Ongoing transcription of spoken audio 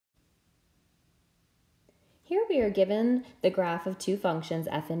Here we are given the graph of two functions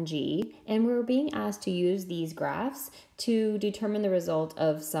f and g, and we're being asked to use these graphs to determine the result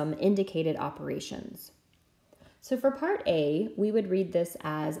of some indicated operations. So for part A, we would read this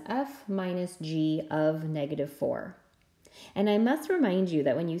as f minus g of -4. And I must remind you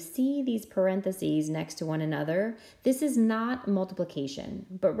that when you see these parentheses next to one another, this is not multiplication,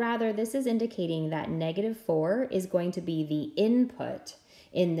 but rather this is indicating that -4 is going to be the input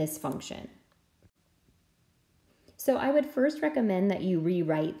in this function. So I would first recommend that you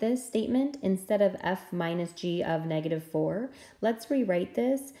rewrite this statement instead of f minus g of -4. Let's rewrite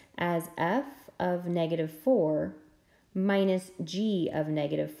this as f of -4 minus g of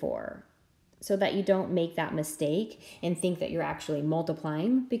 -4 so that you don't make that mistake and think that you're actually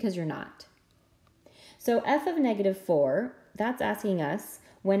multiplying because you're not. So f of -4, that's asking us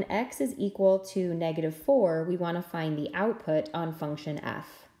when x is equal to -4, we want to find the output on function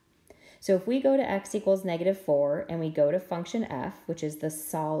f. So if we go to x equals -4 and we go to function f, which is the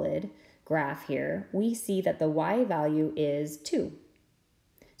solid graph here, we see that the y value is 2.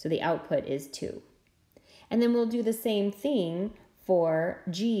 So the output is 2. And then we'll do the same thing for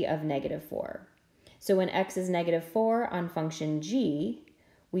g of -4. So when x is -4 on function g,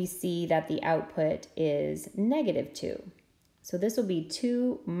 we see that the output is -2. So this will be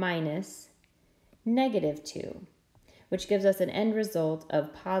 2 minus -2. Which gives us an end result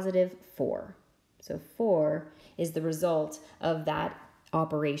of +4. So 4 is the result of that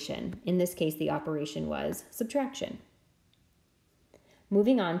operation. In this case, the operation was subtraction.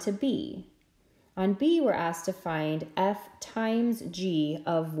 Moving on to B. On B, we're asked to find f times g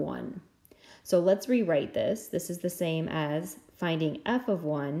of 1. So let's rewrite this. This is the same as finding f of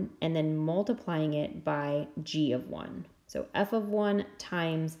 1 and then multiplying it by g of 1. So f of 1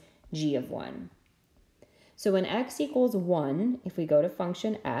 times g of 1. So when x equals 1, if we go to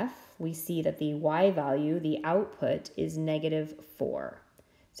function f, we see that the y value, the output, is -4.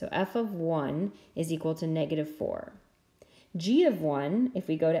 So f of 1 is equal to -4. G of 1, if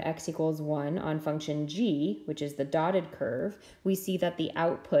we go to x equals 1 on function g, which is the dotted curve, we see that the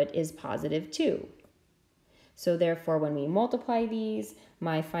output is +2. So therefore, when we multiply these,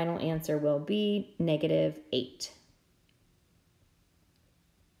 my final answer will be -8.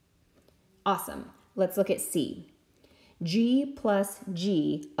 Awesome. Let's look at C. G plus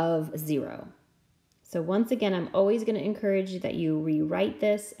g of 0. So once again, I'm always going to encourage you that you rewrite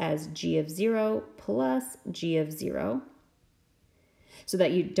this as g of 0 plus g of 0 so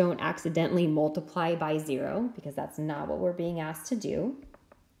that you don't accidentally multiply by 0 because that's not what we're being asked to do.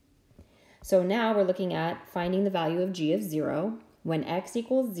 So now we're looking at finding the value of g of 0. When x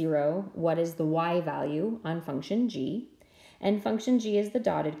equals 0, what is the y value on function g? And function g is the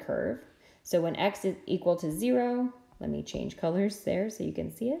dotted curve. So when x is equal to 0, let me change colors there so you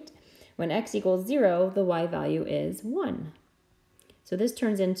can see it. When x equals 0, the y value is 1. So this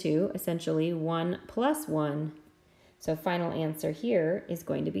turns into essentially 1 plus 1. So final answer here is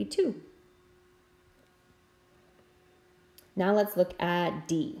going to be 2. Now let's look at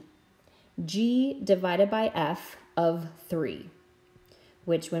D. G divided by f of 3,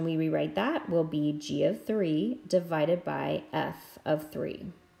 which when we rewrite that will be g of 3 divided by f of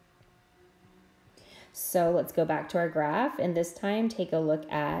 3. So let's go back to our graph and this time take a look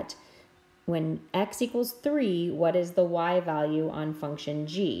at when x equals 3, what is the y value on function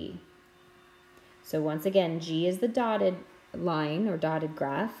g? So once again, g is the dotted line or dotted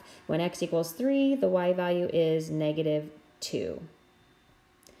graph. When x equals 3, the y value is -2.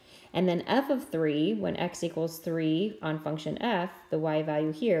 And then f of 3, when x equals 3 on function f, the y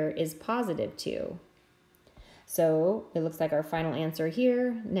value here is +2. So it looks like our final answer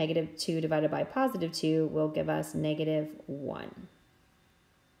here, -2 divided by +2, will give us -1.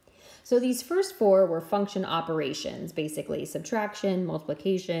 So these first four were function operations, basically subtraction,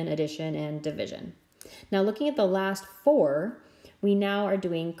 multiplication, addition, and division. Now looking at the last four, we now are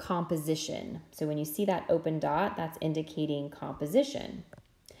doing composition. So when you see that open dot, that's indicating composition.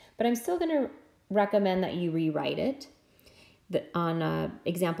 But I'm still going to recommend that you rewrite it. On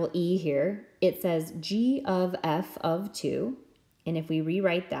example E here, it says g of f of 2. And if we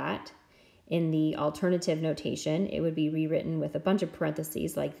rewrite that in the alternative notation, it would be rewritten with a bunch of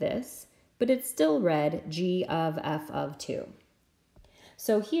parentheses like this. But it's still read g of f of 2.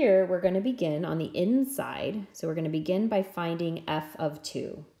 So here we're going to begin on the inside. So we're going to begin by finding f of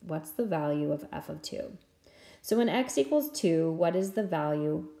 2. What's the value of f of 2? So when x equals 2, what is the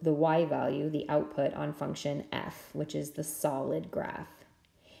value, the y value, the output on function f, which is the solid graph?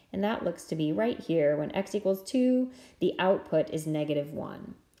 And that looks to be right here. When x equals 2, the output is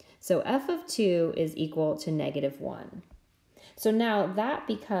 -1. So f of 2 is equal to -1. So now that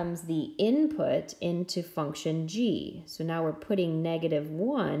becomes the input into function g. So now we're putting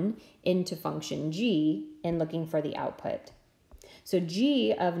 -1 into function g and looking for the output. So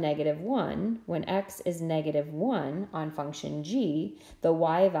g of -1, when x is -1 on function g, the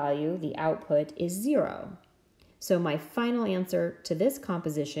y value, the output, is 0. So my final answer to this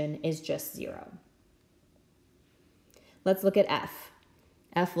composition is just 0. Let's look at f.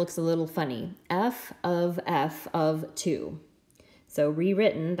 F looks a little funny. F of 2. So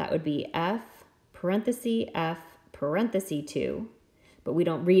rewritten, that would be f parenthesis 2. But we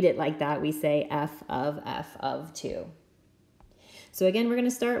don't read it like that. We say f of 2. So again, we're going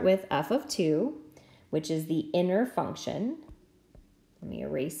to start with f of 2, which is the inner function. Let me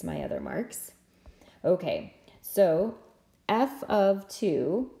erase my other marks. Okay, so f of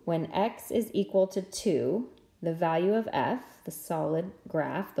 2, when x is equal to 2, the value of f, the solid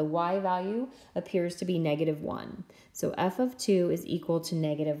graph, the y value appears to be -1. So f of 2 is equal to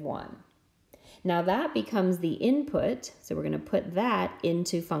 -1. Now that becomes the input, so we're going to put that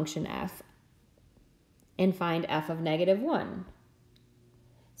into function f and find f of -1.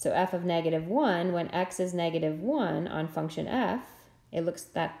 So f of -1, when x is -1 on function f, it looks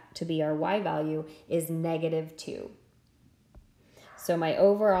that to be our y value, is -2. So my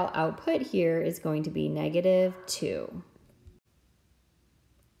overall output here is going to be -2.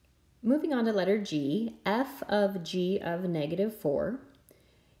 Moving on to letter G, f of g of -4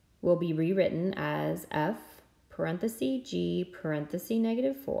 will be rewritten as f parenthesis g parenthesis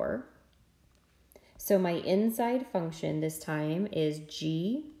 -4. So my inside function this time is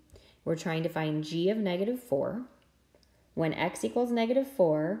g. We're trying to find g of -4. When x equals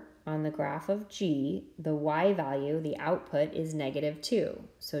 -4, on the graph of g, the y value, the output, is -2.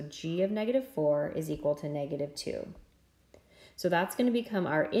 So g of -4 is equal to -2. So that's going to become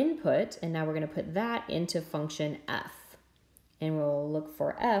our input, and now we're going to put that into function f. And we'll look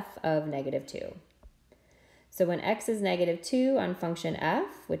for f of -2. So when x is -2 on function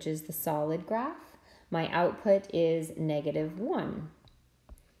f, which is the solid graph, my output is -1.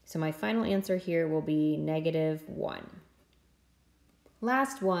 So my final answer here will be -1.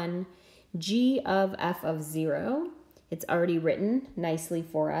 Last one, g of f of 0. It's already written nicely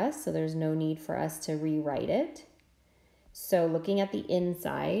for us, so there's no need for us to rewrite it. So looking at the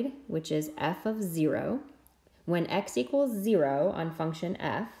inside, which is f of 0, when x equals 0 on function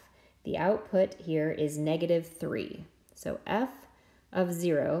f, the output here is -3. So f of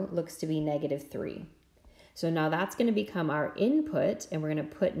 0 looks to be -3. So now that's going to become our input, and we're going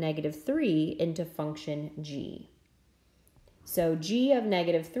to put -3 into function g. So g of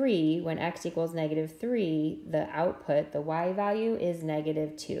 -3, when x equals -3, the output, the y value, is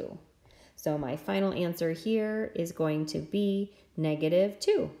 -2. So my final answer here is going to be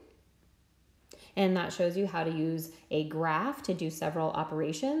 -2. And that shows you how to use a graph to do several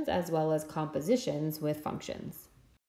operations as well as compositions with functions.